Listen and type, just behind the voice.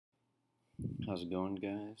How's it going,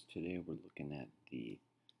 guys? Today we're looking at the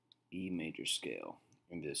E major scale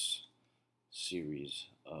in this series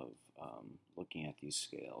of looking at these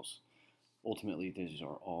scales. Ultimately, these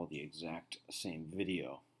are all the exact same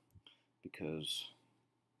video because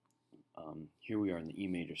here we are in the E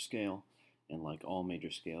major scale, and like all major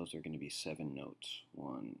scales, there are going to be 7 notes.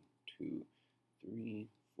 1, 2, 3,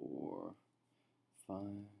 4, 5,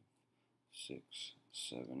 6,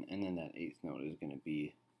 7, and then that 8th note is going to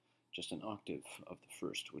be just an octave of the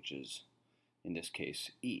first, which is, in this case,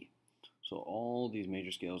 E. So all these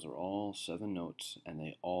major scales are all 7 notes, and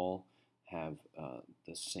they all have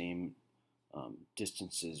the same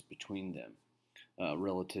distances between them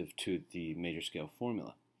relative to the major scale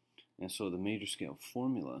formula. And so the major scale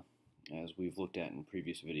formula, as we've looked at in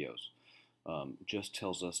previous videos, just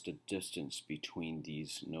tells us the distance between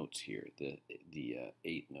these notes here, the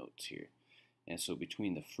 8 notes here. And so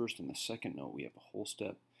between the first and the second note, we have a whole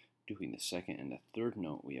step. Between the second and the third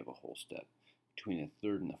note, we have a whole step. Between the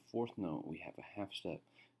third and the fourth note, we have a half step.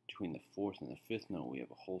 Between the fourth and the fifth note, we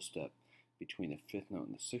have a whole step. Between the fifth note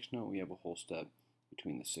and the sixth note, we have a whole step.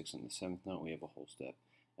 Between the sixth and the seventh note, we have a whole step.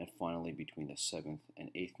 And finally, between the 7th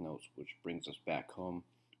and 8th notes, which brings us back home,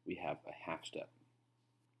 we have a half step.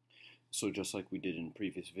 So just like we did in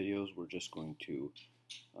previous videos, we're just going to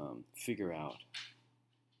figure out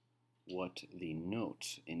what the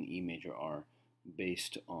notes in E major are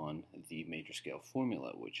based on the major scale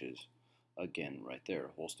formula, which is, again, right there,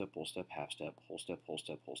 whole step, half step, whole step,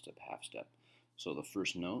 half step. So the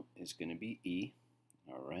first note is going to be E,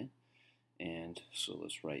 all right? And so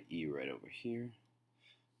let's write E right over here.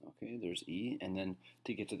 Okay, there's E, and then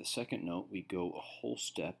to get to the second note, we go a whole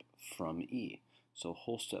step from E. So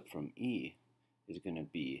whole step from E is going to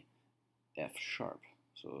be F sharp.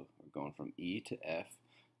 So we're going from E to F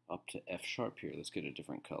up to F sharp here. Let's get a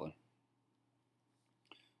different color.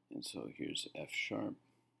 And so here's F sharp.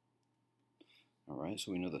 Alright,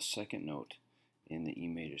 so we know the second note in the E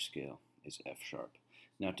major scale is F sharp.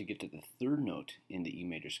 Now to get to the third note in the E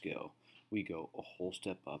major scale, we go a whole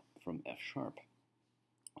step up from F sharp.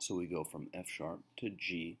 So we go from F sharp to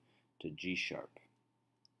G sharp.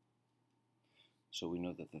 So we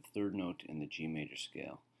know that the third note in the G major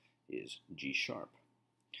scale is G sharp.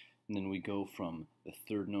 And then we go from the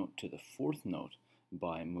third note to the fourth note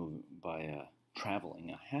by traveling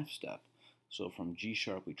a half step. So from G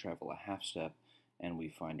sharp we travel a half step and we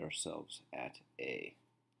find ourselves at A.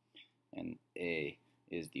 And A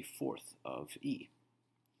is the fourth of E.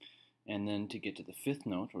 And then to get to the fifth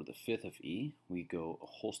note, or the fifth of E, we go a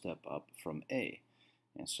whole step up from A.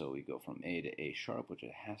 And so we go from A to A sharp, which is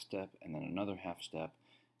a half step, and then another half step,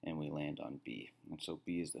 and we land on B. And so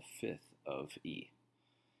B is the fifth of E.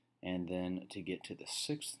 And then to get to the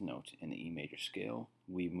sixth note in the E major scale,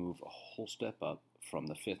 we move a whole step up from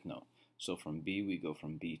the fifth note. So from B, we go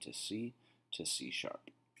from B to C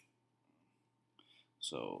sharp.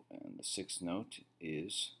 So, and the sixth note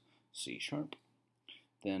is C sharp.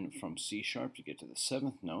 Then from C sharp to get to the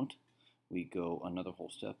 7th note, we go another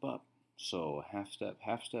whole step up. So half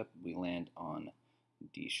step, we land on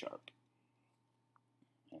D sharp.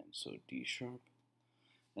 And so D sharp.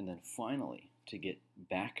 And then finally, to get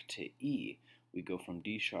back to E, we go from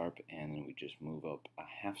D sharp and then we just move up a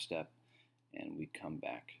half step and we come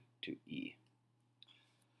back to E.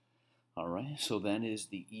 Alright, so that is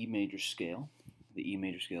the E major scale. The E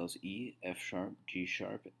major scale is E, F sharp, G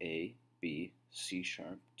sharp, A, B, C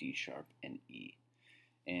sharp, D sharp, and E.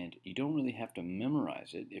 And you don't really have to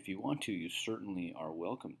memorize it. If you want to, you certainly are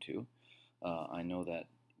welcome to. I know that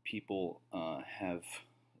people have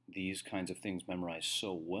these kinds of things memorized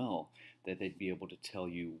so well that they'd be able to tell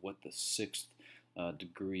you what the 6th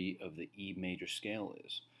degree of the E major scale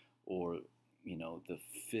is, or the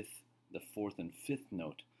 4th and 5th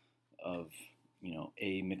note of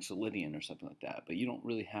A mixolydian or something like that. But you don't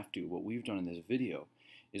really have to. What we've done in this video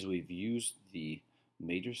is we've used the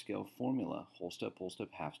major scale formula, whole step,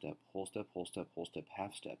 half step, whole step,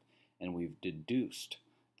 half step, and we've deduced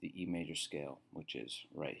the E major scale, which is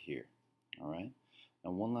right here. Alright?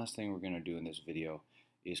 Now one last thing we're going to do in this video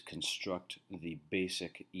is construct the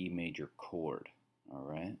basic E major chord.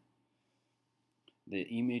 Alright? The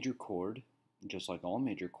E major chord, just like all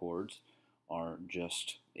major chords, are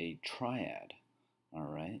just a triad.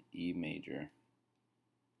 Alright? E major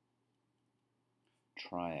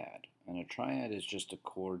triad. And a triad is just a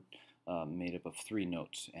chord made up of 3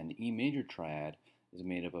 notes. And the E major triad is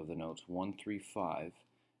made up of the notes 1, 3, 5.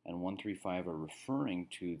 And 1, 3, 5 are referring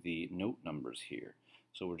to the note numbers here.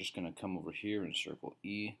 So we're just going to come over here and circle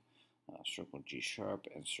E, circle G sharp,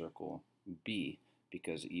 and circle B,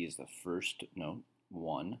 because E is the first note.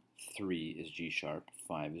 1, 3 is G sharp,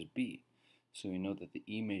 5 is B. So we know that the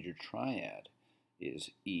E major triad is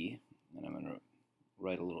E, and I'm going to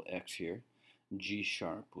write a little X here, G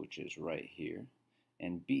sharp, which is right here,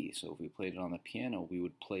 and B. So if we played it on the piano, we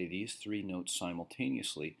would play these three notes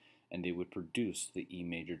simultaneously, and they would produce the E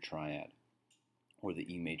major triad, or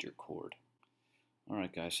the E major chord.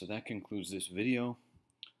 Alright guys, so that concludes this video.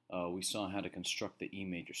 We saw how to construct the E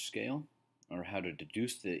major scale, or how to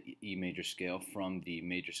deduce the E major scale from the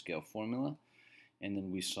major scale formula, and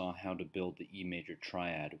then we saw how to build the E major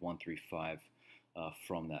triad 1, 3, 5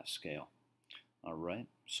 from that scale. Alright,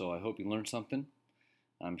 so I hope you learned something.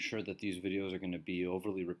 I'm sure that these videos are going to be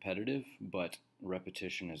overly repetitive, but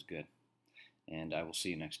repetition is good. And I will see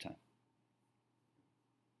you next time.